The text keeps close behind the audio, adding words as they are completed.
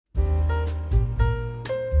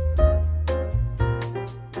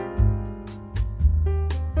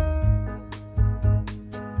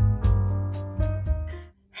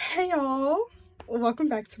welcome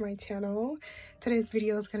back to my channel. Today's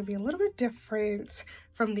video is going to be a little bit different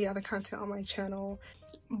from the other content on my channel,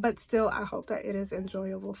 but still I hope that it is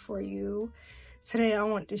enjoyable for you. Today I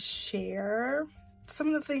want to share some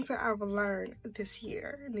of the things that I've learned this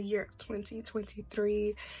year, in the year of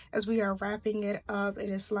 2023. As we are wrapping it up, it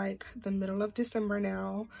is like the middle of December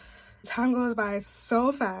now. Time goes by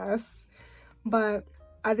so fast, but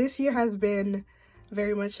this year has been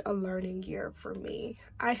very much a learning year for me.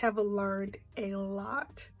 I have learned a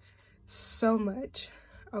lot, so much,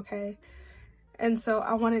 okay? And so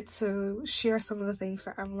I wanted to share some of the things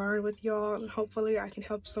that I've learned with y'all, and hopefully I can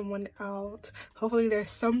help someone out. Hopefully there's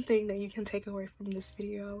something that you can take away from this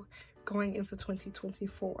video going into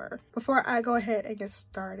 2024. Before I go ahead and get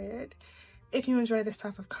started, if you enjoy this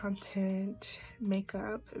type of content,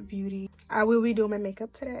 makeup, beauty, I will be doing my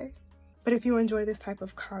makeup today. But if you enjoy this type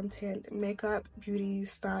of content, makeup, beauty,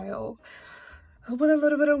 style, with a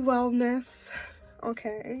little bit of wellness,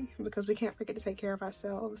 okay, because we can't forget to take care of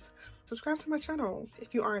ourselves, subscribe to my channel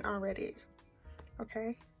if you aren't already,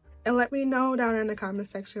 okay? And let me know down in the comment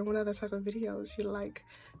section what other type of videos you'd like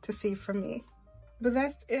to see from me. But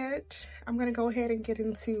that's it. I'm gonna go ahead and get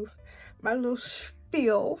into my little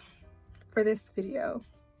spiel for this video.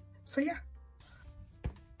 So yeah.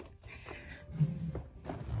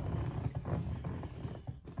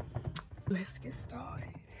 Let's get started.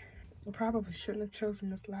 I probably shouldn't have chosen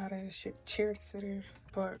this loud ass shit chair to sit in,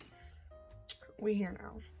 but we here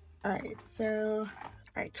now. All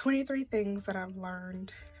right, 23 things that I've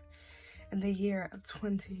learned in the year of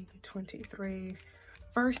 2023.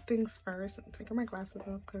 First things first, I'm taking my glasses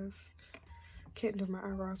off because I can't do my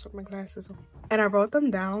eyebrows with my glasses on. And I wrote them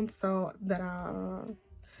down so that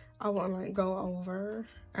I won't like go over,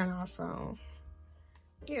 and also,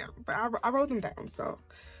 yeah, but I wrote them down so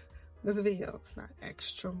this video is not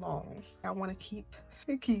extra long. I want to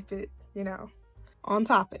keep it, you know, on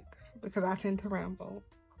topic because I tend to ramble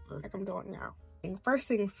like I'm doing now. First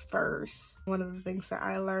things first, one of the things that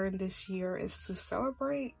I learned this year is to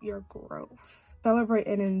celebrate your growth. Celebrate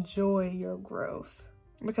and enjoy your growth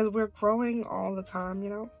because we're growing all the time, you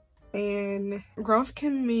know, and growth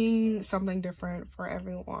can mean something different for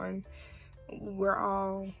everyone. We're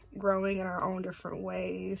all growing in our own different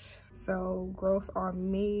ways. So growth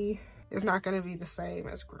on me is not going to be the same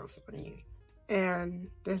as growth on you. And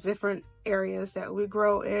there's different areas that we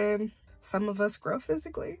grow in. Some of us grow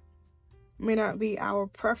physically. May not be our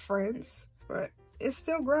preference, but it's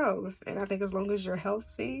still growth. And I think as long as you're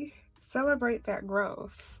healthy, celebrate that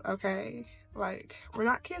growth, okay? Like, we're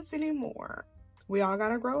not kids anymore. We all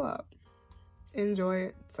gotta grow up. Enjoy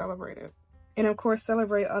it, celebrate it. And of course,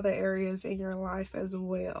 celebrate other areas in your life as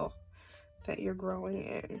well that you're growing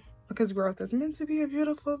in. Because growth is meant to be a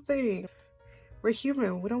beautiful thing. We're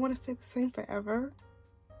human. We don't want to stay the same forever.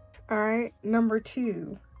 All right. Number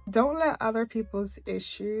 2, don't let other people's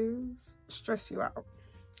issues stress you out.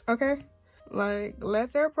 Okay? Like,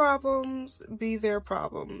 let their problems be their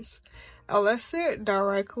problems. Unless it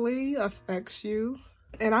directly affects you.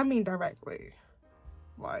 And I mean directly.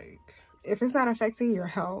 Like, if it's not affecting your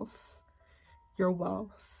health, your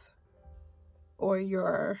wealth, or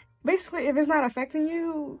your... Basically, if it's not affecting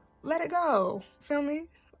you, let it go. Feel me?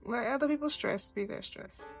 Let other people's stress be their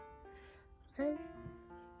stress. Okay?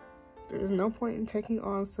 There's no point in taking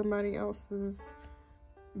on somebody else's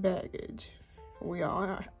baggage. We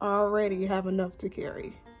all already have enough to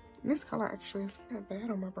carry. This color actually is not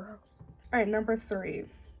bad on my brows. All right, number 3.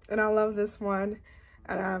 And I love this one.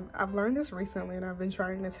 And I've learned this recently, and I've been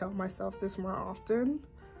trying to tell myself this more often.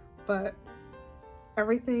 But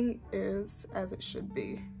everything is as it should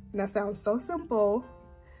be. And that sounds so simple.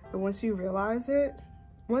 But once you realize it,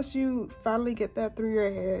 once you finally get that through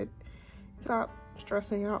your head, stop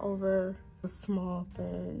stressing out over the small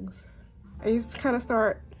things. And you just kind of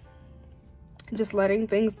start just letting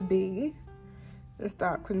things be and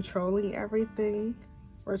stop controlling everything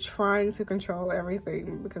or trying to control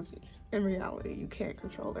everything, because in reality, you can't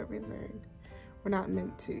control everything. We're not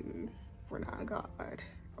meant to. We're not God,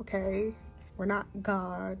 okay? We're not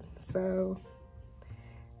God, so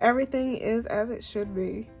everything is as it should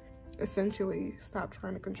be. Essentially, stop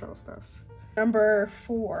trying to control stuff. Number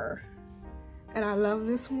 4, and I love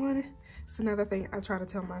this one. It's another thing I try to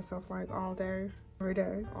tell myself like all day, every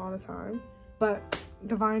day, all the time. But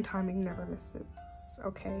divine timing never misses,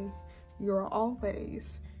 okay? You're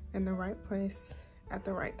always in the right place at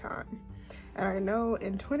the right time. And I know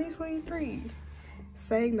in 2023,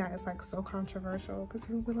 saying that is like so controversial because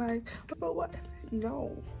people be like, but what?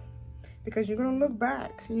 No. Because you're gonna look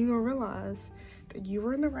back and you're gonna realize that you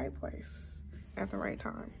were in the right place at the right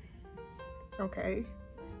time. Okay?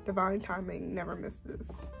 Divine timing never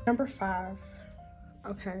misses. Number 5,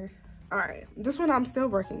 Okay. All right. This one I'm still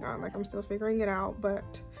working on. Like, I'm still figuring it out, but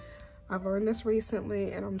I've learned this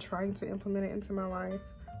recently and I'm trying to implement it into my life.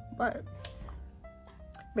 But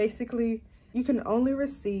basically, you can only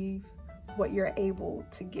receive what you're able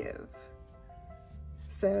to give.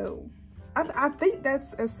 So I think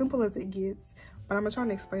that's as simple as it gets, but I'm gonna try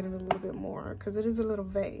to explain it a little bit more because it is a little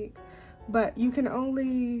vague. But you can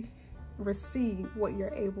only receive what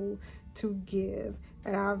you're able to give.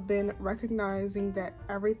 And I've been recognizing that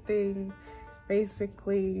everything has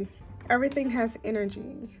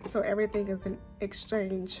energy. So everything is an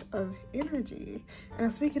exchange of energy. And I'm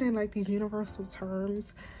speaking in like these universal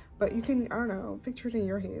terms, but you can, I don't know, picture it in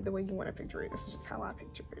your head the way you want to picture it. This is just how I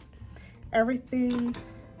picture it. Everything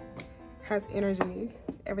has energy.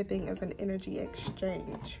 Everything is an energy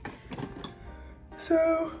exchange.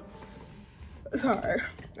 So, sorry.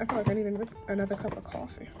 I feel like I need another cup of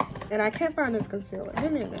coffee. And I can't find this concealer.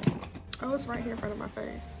 Give me a minute. Oh, it's right here in front of my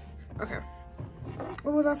face. Okay.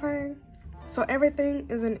 What was I saying? So everything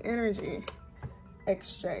is an energy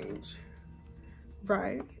exchange,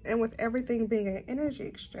 right? And with everything being an energy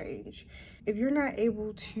exchange, if you're not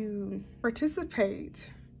able to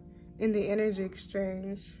participate in the energy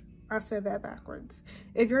exchange, I said that backwards.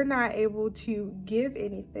 If you're not able to give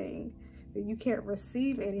anything, then you can't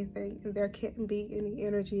receive anything, and there can't be any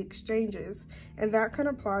energy exchanges. And that can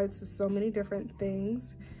apply to so many different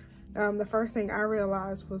things. The first thing I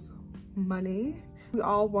realized was money. We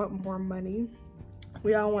all want more money.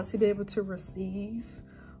 We all want to be able to receive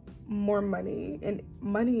more money, and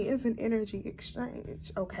money is an energy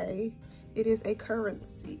exchange, okay? It is a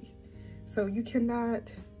currency. So you cannot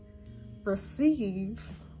receive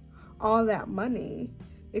all that money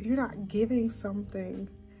if you're not giving something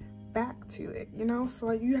back to it, you know? So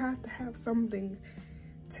like, you have to have something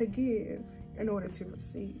to give in order to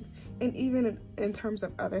receive. And even in terms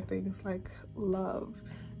of other things like love,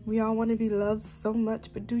 we all want to be loved so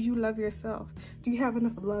much, but do you love yourself? Do you have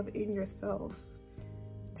enough love in yourself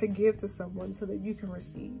to give to someone so that you can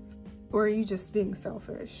receive? Or are you just being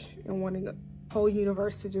selfish and wanting the whole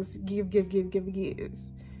universe to just give, and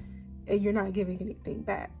you're not giving anything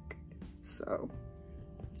back? So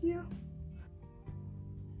yeah.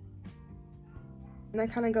 And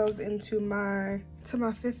that kind of goes into my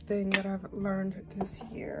fifth thing that I've learned this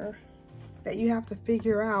year, that you have to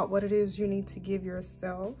figure out what it is you need to give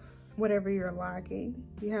yourself. Whatever you're lacking,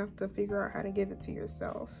 you have to figure out how to give it to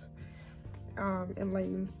yourself. In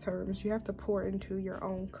layman's terms, you have to pour into your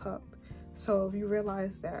own cup. So if you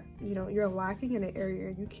realize that, you know, you're lacking in an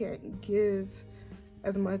area, you can't give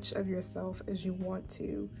as much of yourself as you want to,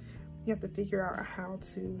 you have to figure out how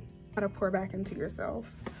to pour back into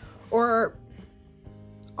yourself. Or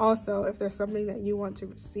also, if there's something that you want to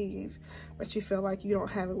receive, but you feel like you don't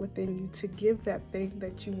have it within you to give that thing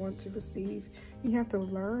that you want to receive, you have to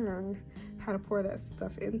learn how to pour that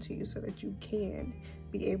stuff into you so that you can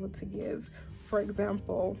be able to give. For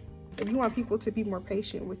example, if you want people to be more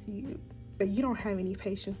patient with you, but you don't have any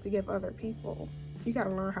patience to give other people, you got to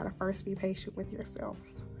learn how to first be patient with yourself,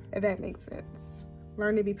 if that makes sense.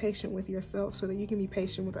 Learn to be patient with yourself so that you can be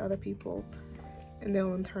patient with other people, and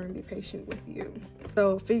they'll in turn be patient with you.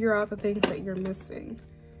 So figure out the things that you're missing,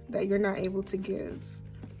 that you're not able to give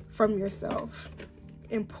from yourself,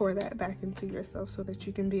 and pour that back into yourself so that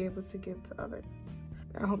you can be able to give to others.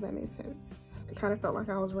 I hope that made sense. It kind of felt like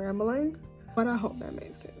I was rambling, but I hope that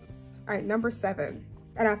made sense. All right, number 7.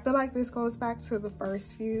 And I feel like this goes back to the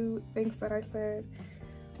first few things that I said.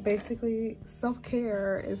 Basically,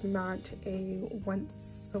 self-care is not a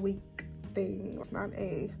once a week thing. It's not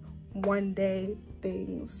a one day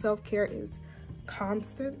thing. Self-care is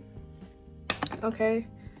constant, okay?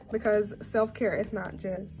 Because self-care is not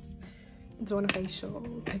just doing a facial,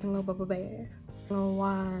 taking a little bubble bath, a little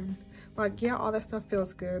wine. Like, yeah, all that stuff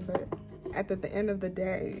feels good, but at the end of the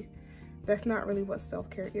day, that's not really what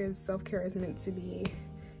self-care is. Self-care is meant to be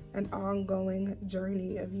an ongoing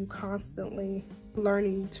journey of you constantly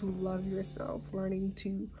learning to love yourself, learning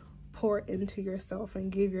to pour into yourself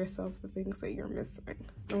and give yourself the things that you're missing,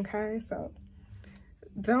 okay? So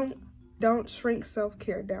don't shrink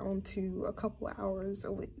self-care down to a couple hours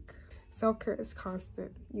a week. Self-care is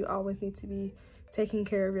constant. You always need to be taking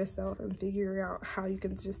care of yourself and figuring out how you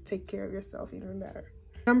can just take care of yourself even better.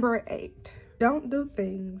 Number 8, don't do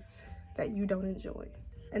things that you don't enjoy.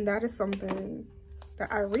 And that is something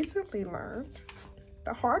that I recently learned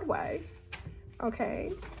the hard way,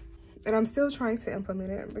 okay? And I'm still trying to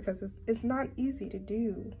implement it because it's not easy to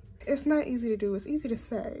do. It's not easy to do, it's easy to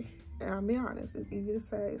say. And I'll be honest, it's easy to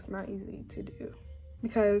say, it's not easy to do.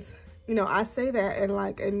 Because, you know, I say that and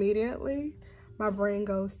like immediately my brain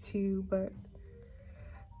goes to, but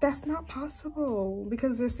That's not possible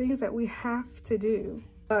because there's things that we have to do.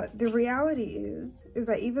 But the reality is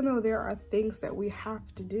that even though there are things that we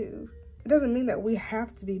have to do, it doesn't mean that we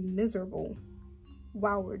have to be miserable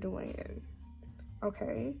while we're doing it,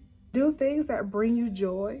 okay? Do things that bring you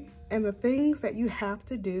joy, and the things that you have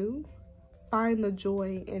to do, find the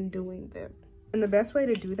joy in doing them. And the best way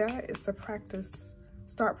to do that is to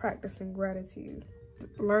start practicing gratitude,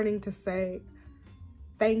 learning to say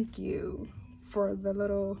thank you for the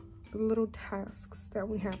little tasks that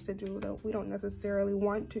we have to do that we don't necessarily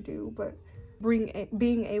want to do, but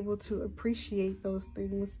being able to appreciate those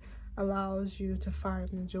things allows you to find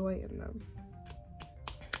the joy in them.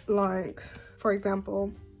 Like, for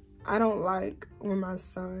example, I don't like when my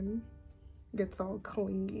son gets all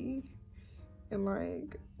clingy and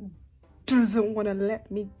like doesn't want to let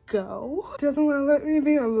me go, doesn't want to let me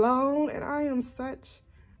be alone. And I am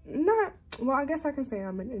I guess I can say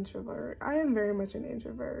I'm an introvert. I am very much an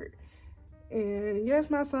introvert. And yes,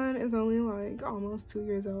 my son is only like almost 2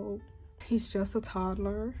 years old. He's just a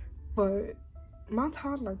toddler, but my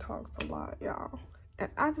toddler talks a lot, y'all. And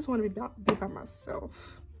I just want to be by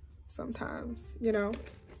myself sometimes, you know?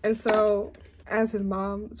 And so as his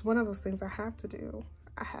mom, it's one of those things I have to do.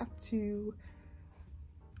 I have to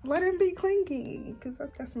let him be clingy because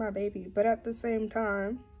that's my baby. But at the same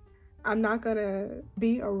time, I'm not gonna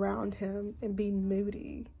be around him and be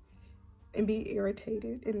moody and be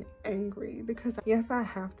irritated and angry, because yes, I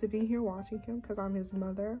have to be here watching him because I'm his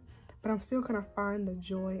mother, but I'm still gonna find the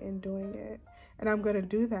joy in doing it. And I'm gonna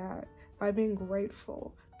do that by being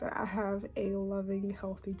grateful that I have a loving,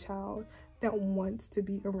 healthy child that wants to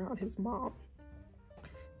be around his mom.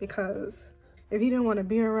 Because if he didn't want to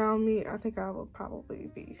be around me, I think I'd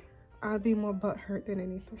be more butthurt than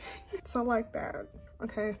anything. So like that,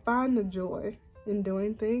 okay? Find the joy in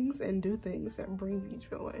doing things and do things that bring you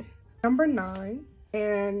joy. Number 9,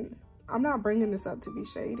 and I'm not bringing this up to be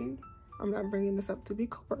shady. I'm not bringing this up to be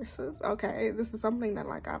coercive, okay? This is something that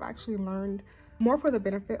like I've actually learned more for the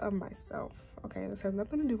benefit of myself, okay? This has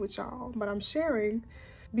nothing to do with y'all, but I'm sharing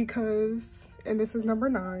because, and this is number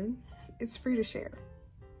 9, it's free to share,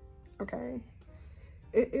 okay?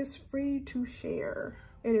 It is free to share.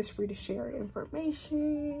 It is free to share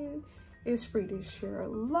information. It's free to share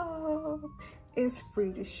love. It's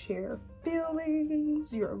free to share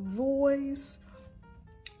feelings, your voice,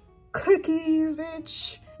 cookies,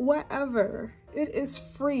 bitch, whatever. It is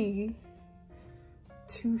free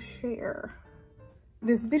to share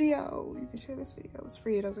this video. You can share this video. It's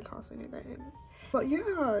free. It doesn't cost anything. But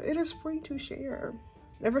yeah, it is free to share.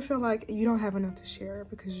 Never feel like you don't have enough to share,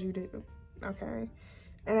 because you do, okay?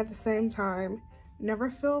 And at the same time,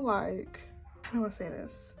 never feel like, how do I say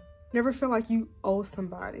this? Never feel like you owe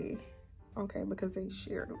somebody, okay, because they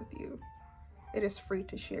shared with you. It is free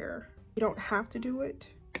to share. You don't have to do it,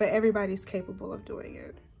 but everybody's capable of doing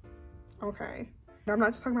it, okay? Now, I'm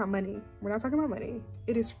not just talking about money. We're not talking about money.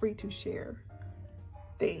 It is free to share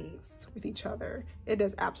things with each other. It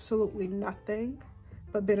does absolutely nothing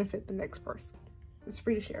but benefit the next person. It's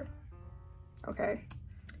free to share, okay?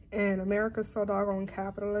 And America's so doggone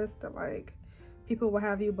capitalist that like people will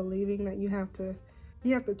have you believing that you have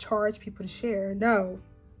to charge people to share. No,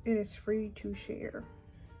 it is free to share.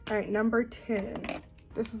 All right, number 10.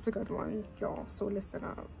 This is a good one, y'all, so listen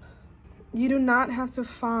up. You do not have to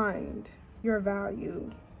find your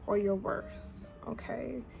value or your worth,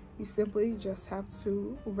 okay? You simply just have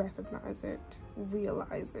to recognize it,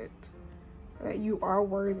 realize it, that you are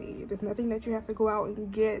worthy. There's nothing that you have to go out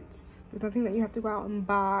and get. There's nothing that you have to go out and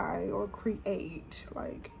buy or create.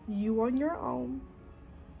 Like, you on your own,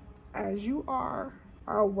 as you are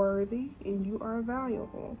worthy and you are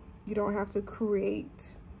valuable. You don't have to create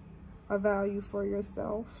a value for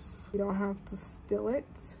yourself. You don't have to steal it.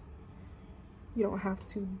 You don't have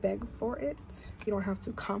to beg for it. You don't have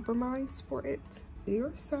to compromise for it. You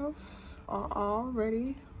yourself are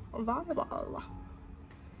already valuable.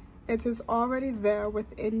 It is already there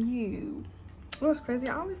within you. You know what's crazy?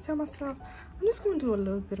 I always tell myself, I'm just going to do a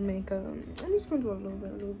little bit of makeup. I'm just going to do a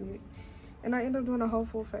little bit. And I end up doing a whole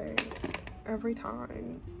full face every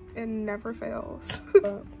time. It never fails.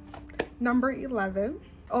 Number 11.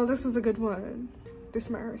 Oh, this is a good one. This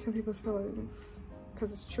might hurt some people's feelings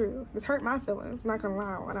because it's true. This hurt my feelings, not gonna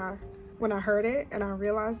lie, when I heard it and I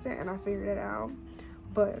realized it and I figured it out.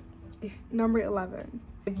 But number 11.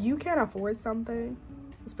 If you can't afford something,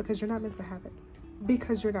 it's because you're not meant to have it.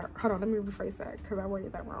 Because you're not, hold on, let me rephrase that because I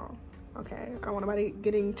worded that wrong. Okay, I don't want nobody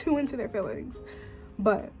getting too into their feelings.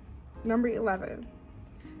 But number 11,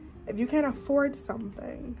 if you can't afford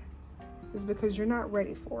something, it's because you're not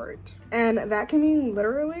ready for it. And that can mean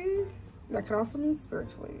literally, that can also mean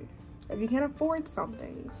spiritually. If you can't afford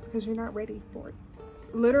something, it's because you're not ready for it.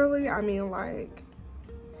 Literally, I mean, like,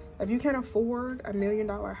 if you can't afford $1 million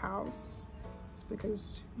house, it's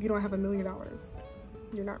because you don't have $1 million.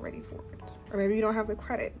 You're not ready for it. Or maybe you don't have the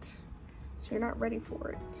credit, so you're not ready for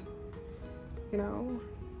it. You know,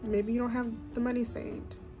 maybe you don't have the money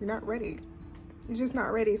saved. You're not ready. You're just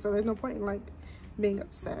not ready. So there's no point in like being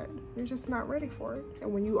upset. You're just not ready for it.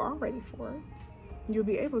 And when you are ready for it, you'll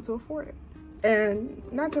be able to afford it. And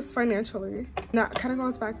not just financially. That kind of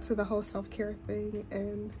goes back to the whole self-care thing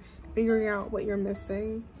and figuring out what you're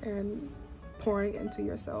missing and pouring into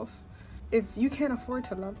yourself. If you can't afford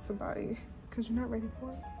to love somebody because you're not ready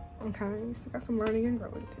for it, okay, you still got some learning and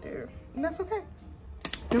growing to do. And that's okay.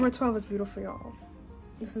 Number 12 is beautiful, y'all.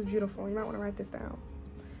 This is beautiful. You might want to write this down.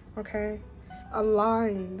 Okay?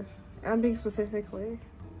 Aligned. And I'm being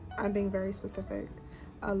very specific.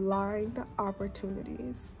 Aligned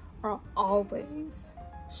opportunities are always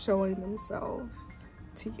showing themselves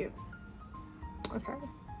to you. Okay?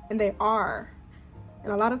 And they are.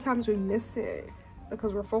 And a lot of times we miss it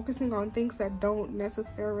because we're focusing on things that don't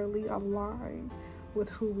necessarily align with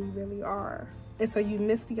who we really are. And so you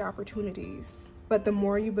miss the opportunities. But the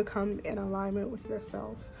more you become in alignment with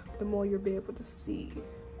yourself, the more you'll be able to see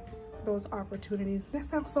those opportunities. That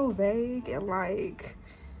sounds so vague and like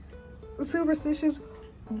superstitious,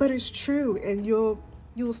 but it's true. And you'll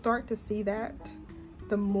start to see that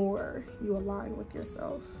the more you align with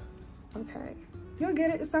yourself. Okay, you'll get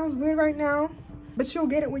it. It sounds weird right now, but you'll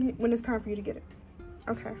get it when it's time for you to get it.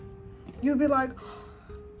 Okay, you'll be like,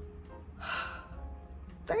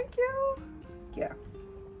 thank you. Yeah,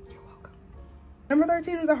 you're welcome. Number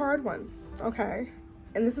 13 is a hard one. Okay,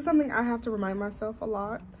 and this is something I have to remind myself a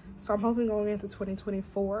lot. So I'm hoping going into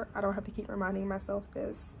 2024, I don't have to keep reminding myself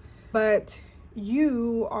this, but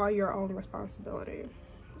you are your own responsibility.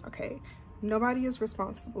 Okay, nobody is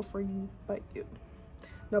responsible for you but you.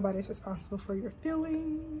 Nobody is responsible for your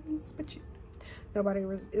feelings but you. Nobody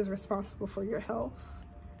is responsible for your health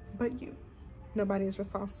but you. Nobody is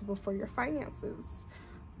responsible for your finances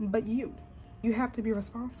but you. You have to be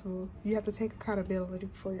responsible. You have to take accountability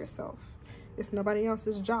for yourself. It's nobody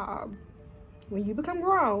else's job. When you become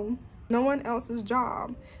grown, no one else's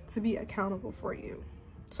job to be accountable for you.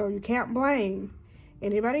 So you can't blame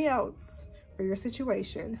anybody else for your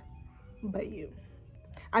situation but you.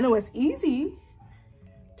 I know it's easy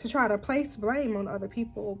to try to place blame on other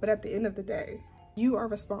people, but at the end of the day, you are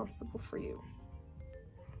responsible for you.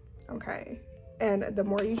 Okay? And the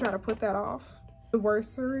more you try to put that off, the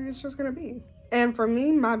worse it's just gonna be. And for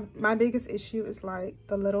me, my biggest issue is like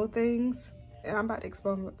the little things. And I'm about to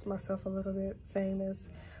expose myself a little bit saying this,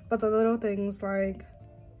 but the little things like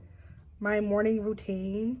my morning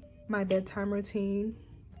routine, my bedtime routine,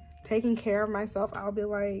 taking care of myself. I'll be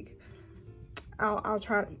like, I'll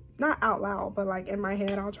try to, not out loud, but like in my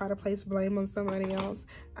head, I'll try to place blame on somebody else.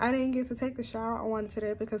 I didn't get to take the shower I wanted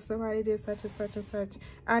today because somebody did such and such and such.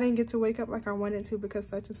 I didn't get to wake up like I wanted to because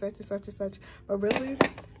such and such and such and such. But really,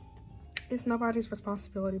 it's nobody's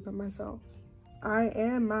responsibility but myself. I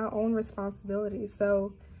am my own responsibility.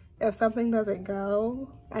 So if something doesn't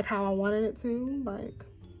go like how I wanted it to, like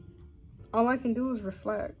all I can do is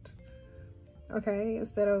reflect, okay?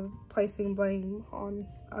 Instead of placing blame on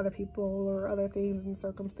other people or other things and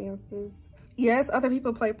circumstances. Yes, other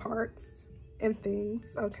people play parts in things,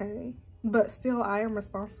 okay? But still, I am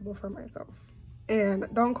responsible for myself. And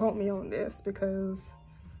don't quote me on this because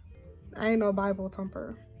I ain't no Bible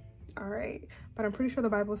thumper, all right? But I'm pretty sure the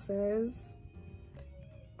Bible says,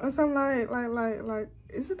 or something like,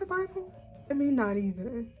 is it the Bible? I mean, not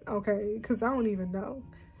even, okay? Because I don't even know.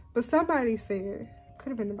 But somebody said, could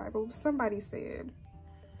have been the Bible, but somebody said,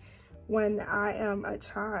 when I am a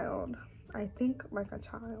child, I think like a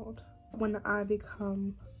child. When I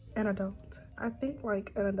become an adult, I think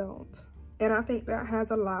like an adult. And I think that has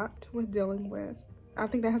a lot with dealing with, I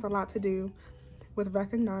think that has a lot to do with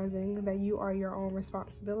recognizing that you are your own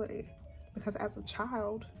responsibility. Because as a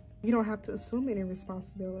child, you don't have to assume any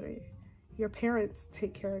responsibility. Your parents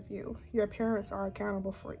take care of you. Your parents are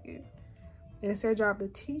accountable for you. And it's their job to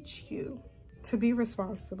teach you to be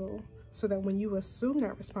responsible so that when you assume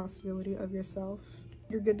that responsibility of yourself,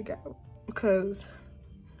 you're good to go. Because,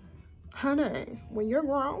 honey, when you're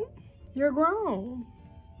grown, you're grown.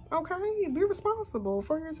 Okay? Be responsible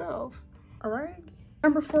for yourself. All right?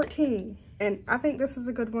 Number 14. And I think this is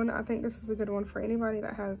a good one. I think this is a good one for anybody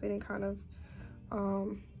that has any kind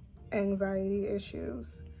of anxiety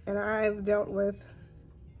issues. And I've dealt with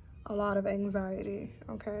a lot of anxiety,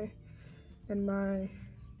 okay, in my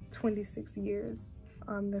 26 years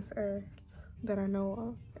on this earth that I know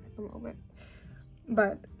of at the moment.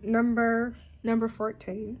 But number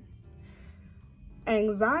 14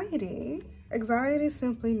 Anxiety. Anxiety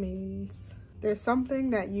simply means there's something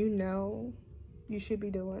that you know you should be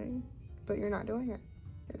doing, but you're not doing it.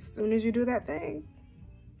 As soon as you do that thing,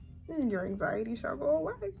 your anxiety shall go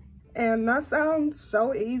away. And that sounds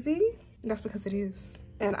so easy. That's because it is.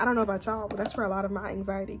 And I don't know about y'all, but that's where a lot of my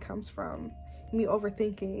anxiety comes from. Me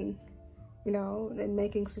overthinking, you know, and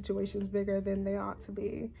making situations bigger than they ought to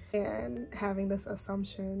be. And having this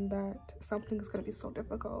assumption that something is gonna be so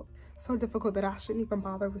difficult that I shouldn't even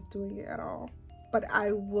bother with doing it at all. But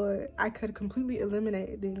I could completely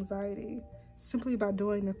eliminate the anxiety simply by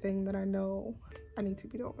doing the thing that I know I need to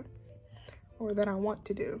be doing or that I want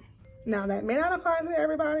to do. Now, that may not apply to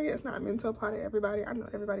everybody. It's not meant to apply to everybody. I know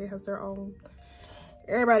everybody has their own,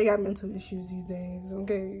 everybody got mental issues these days,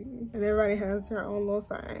 okay? And everybody has their own little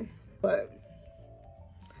thing. But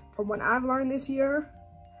from what I've learned this year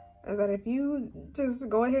is that if you just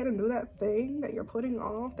go ahead and do that thing that you're putting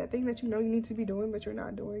off, that thing that you know you need to be doing, but you're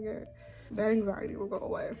not doing it, that anxiety will go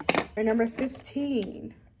away. And number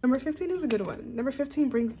 15. Number 15 is a good one. Number 15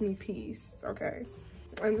 brings me peace, okay?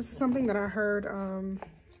 And this is something that I heard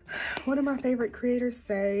one of my favorite creators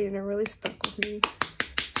say, and it really stuck with me.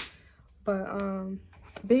 But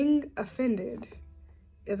being offended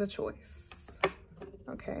is a choice,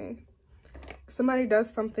 okay? If somebody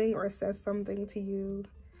does something or says something to you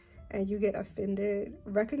and you get offended,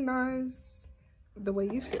 recognize the way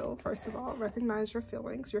you feel. First of all, recognize your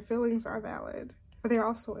feelings. Your feelings are valid, but they're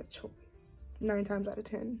also a choice. 9 times out of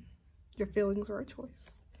 10, your feelings are a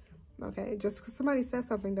choice, okay? Just because somebody says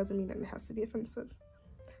something doesn't mean that it has to be offensive.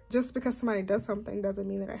 Just because somebody does something doesn't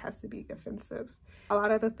mean that it has to be offensive. A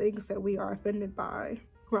lot of the things that we are offended by,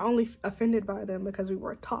 we're only offended by them because we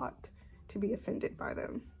were taught to be offended by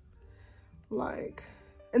them. Like,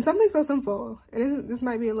 and something so simple, and this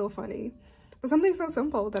might be a little funny, but something so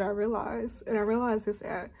simple that I realized, and I realized this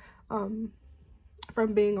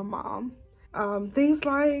from being a mom. Things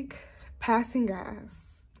like passing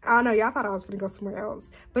gas. I don't know, y'all thought I was gonna go somewhere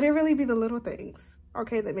else, but it really be the little things,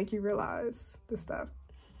 okay, that make you realize this stuff.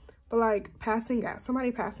 But like passing gas,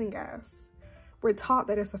 somebody passing gas, we're taught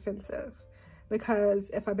that it's offensive because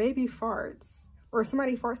if a baby farts or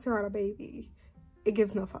somebody farts around a baby, it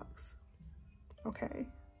gives no fucks, okay?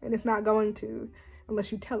 And it's not going to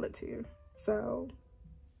unless you tell it to. So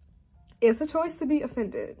it's a choice to be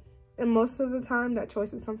offended. And most of the time that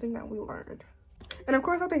choice is something that we learned. And of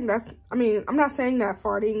course I think that's, I mean, I'm not saying that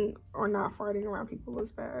farting or not farting around people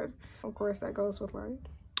is bad. Of course that goes with like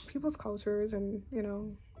people's cultures and, you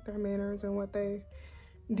know, their manners and what they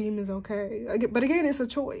deem is okay. But again, it's a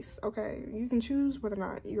choice, okay? You can choose whether or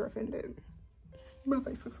not you're offended. My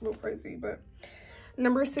face looks a little crazy, but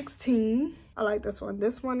number 16, I like this one.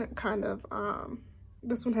 This one kind of,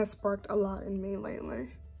 this one has sparked a lot in me lately.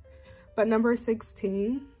 But number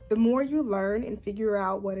 16, the more you learn and figure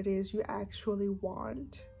out what it is you actually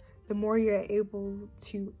want, the more you're able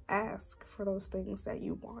to ask for those things that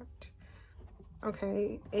you want.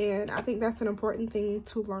 Okay, and I think that's an important thing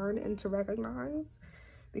to learn and to recognize,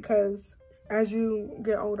 because as you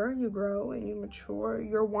get older, you grow and you mature,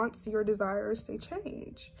 your wants, your desires, they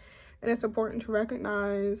change. And it's important to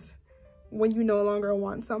recognize when you no longer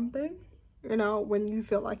want something, you know, when you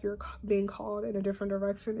feel like you're being called in a different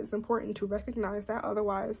direction. It's important to recognize that,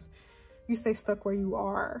 otherwise you stay stuck where you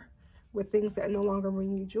are with things that no longer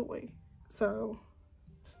bring you joy. So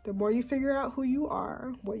the more you figure out who you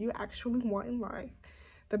are, what you actually want in life,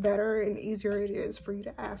 the better and easier it is for you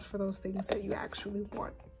to ask for those things that you actually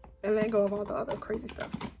want and let go of all the other crazy stuff.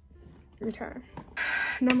 Okay.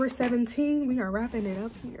 Number 17, we are wrapping it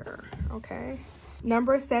up here, okay?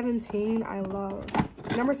 Number 17, I love.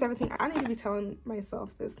 Number 17, I need to be telling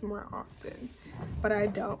myself this more often, but I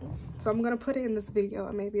don't. So I'm gonna put it in this video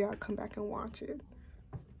and maybe I'll come back and watch it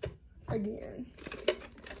again.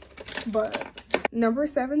 But number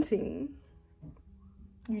 17,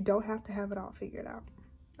 you don't have to have it all figured out,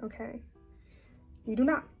 okay? You do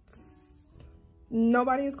not.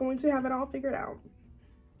 Nobody is going to have it all figured out.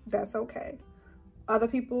 That's okay. Other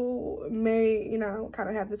people may, you know, kind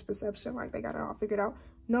of have this perception like they got it all figured out.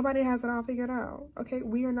 Nobody has it all figured out, okay?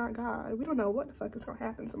 We are not God. We don't know what the fuck is gonna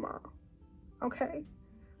happen tomorrow, okay?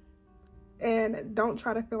 And don't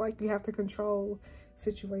try to feel like you have to control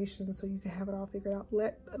situations so you can have it all figured out.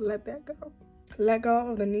 Let that go. Let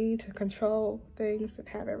go of the need to control things and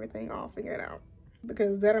have everything all figured out,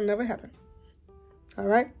 because that'll never happen. All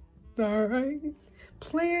right? All right.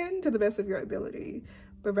 Plan to the best of your ability,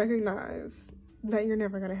 but recognize that you're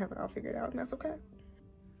never gonna have it all figured out, and that's okay.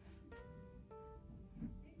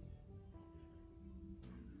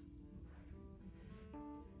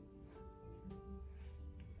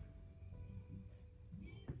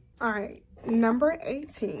 All right, Number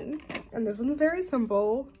 18, and this one's very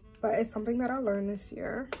simple, but it's something that I learned this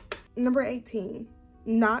year. Number 18,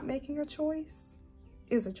 not making a choice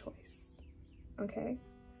is a choice, okay?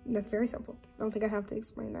 And that's very simple. I don't think I have to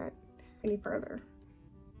explain that any further.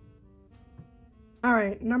 All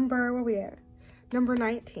right, where we at? Number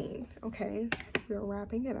 19, okay? We're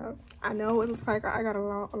wrapping it up. I know it looks like I got a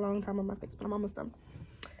long time on my face, but I'm almost done.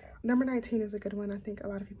 Number 19 is a good one. I think a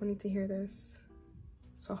lot of people need to hear this.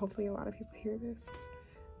 So hopefully a lot of people hear this.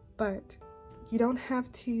 But you don't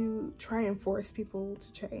have to try and force people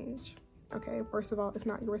to change, okay? First of all, it's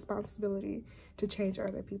not your responsibility to change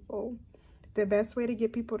other people. The best way to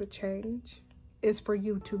get people to change is for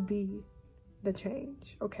you to be the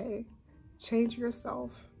change, okay? Change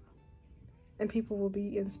yourself and people will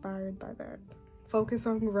be inspired by that. Focus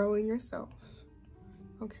on growing yourself,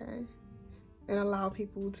 okay? And allow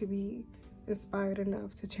people to be inspired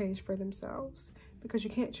enough to change for themselves, because you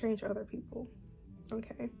can't change other people,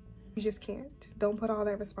 okay? You just can't. Don't put all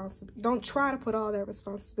that don't try to put all that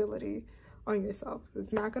responsibility on yourself.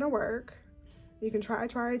 It's not gonna work. You can try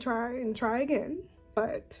and try again,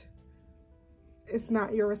 but it's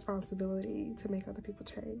not your responsibility to make other people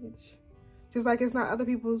change. Just like it's not other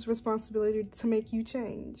people's responsibility to make you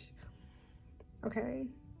change, okay?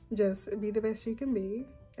 Just be the best you can be,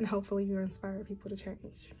 and hopefully you inspire people to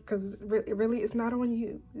change, because really it's not on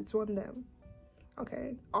you, it's on them,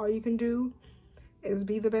 okay? All you can do is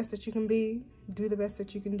be the best that you can be, do the best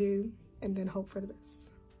that you can do, and then hope for the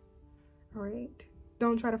best, all right?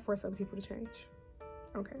 Don't try to force other people to change,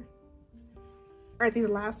 okay? All right, these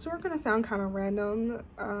last two are gonna sound kind of random,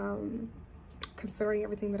 considering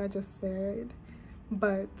everything that I just said,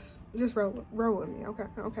 but just roll with me, okay?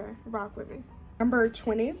 Rock with me. Number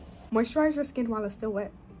 20, moisturize your skin while it's still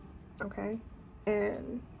wet, okay?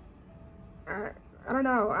 And I don't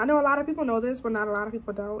know. I know a lot of people know this, but not a lot of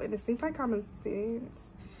people don't. And it seems like common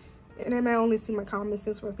sense. And it may only seem like common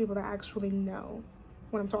sense for people that actually know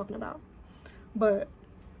what I'm talking about. But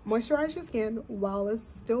moisturize your skin while it's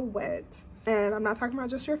still wet. And I'm not talking about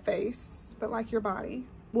just your face, but like your body.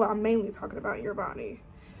 Well, I'm mainly talking about your body.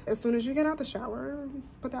 As soon as you get out the shower,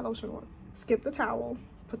 put that lotion on. Skip the towel,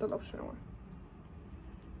 put the lotion on.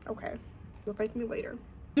 Okay, you'll thank me later.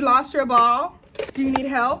 You lost your ball? Do you need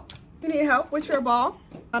help? You need help with your ball?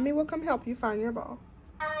 Mommy will come help you find your ball.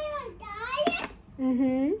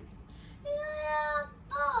 Mm-hmm.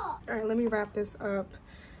 All right, let me wrap this up.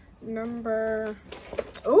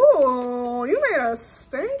 Ooh, you made us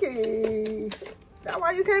stinky. That's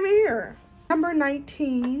why you came in here. Number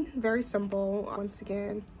 19, very simple. Once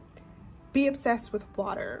again, be obsessed with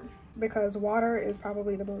water, because water is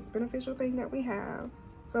probably the most beneficial thing that we have.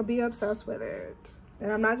 So be obsessed with it.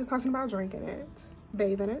 And I'm not just talking about drinking it.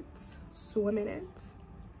 Bathe in it, swim in it,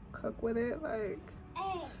 cook with it, like,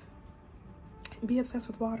 be obsessed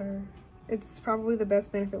with water. It's probably the best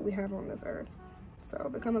benefit we have on this earth. So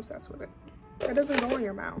become obsessed with it. It doesn't go in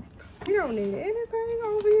your mouth. You don't need anything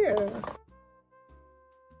over here.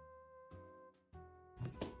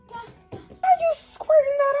 Are you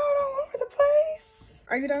squirting that out all over the place?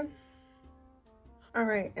 Are you done? All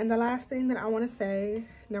right, and the last thing that I want to say,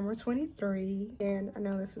 number 23, and I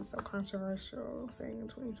know this is so controversial saying in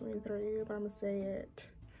 2023, but I'm gonna say it.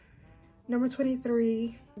 Number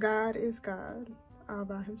 23, God is God all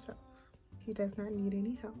by himself. He does not need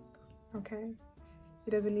any help, okay?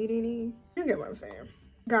 He doesn't need any, you get what I'm saying.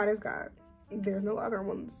 God is God. There's no other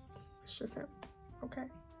ones. It's just him, okay?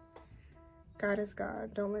 God is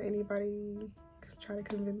God. Don't let anybody try to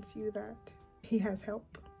convince you that he has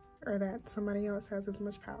help or that somebody else has as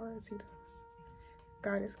much power as he does.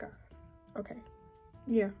 God is God. Okay.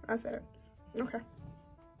 Yeah, I said it. Okay.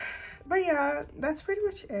 But yeah, that's pretty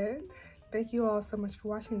much it. Thank you all so much for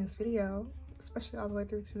watching this video, especially all the way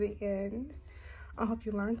through to the end. I hope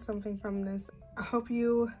you learned something from this. I hope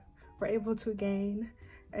you were able to gain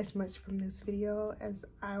as much from this video as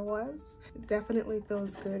I was. It definitely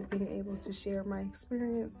feels good being able to share my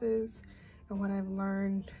experiences and what I've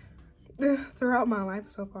learned throughout my life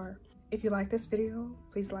so far. If you like this video,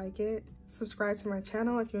 please like it. Subscribe to my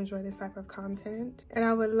channel if you enjoy this type of content. And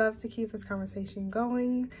I would love to keep this conversation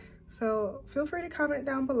going. So feel free to comment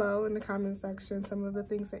down below in the comment section some of the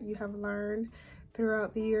things that you have learned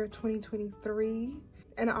throughout the year 2023.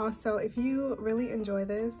 And also, if you really enjoy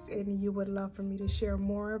this and you would love for me to share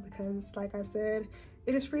more, because like I said,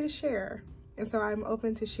 it is free to share. And so I'm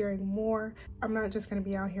open to sharing more. I'm not just gonna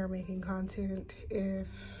be out here making content if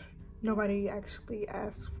nobody actually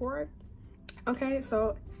asks for it. Okay,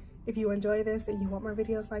 so if you enjoy this and you want more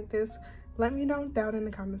videos like this, let me know down in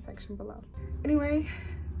the comment section below. Anyway,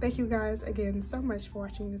 thank you guys again so much for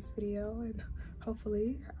watching this video, and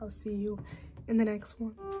hopefully I'll see you in the next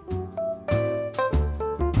one.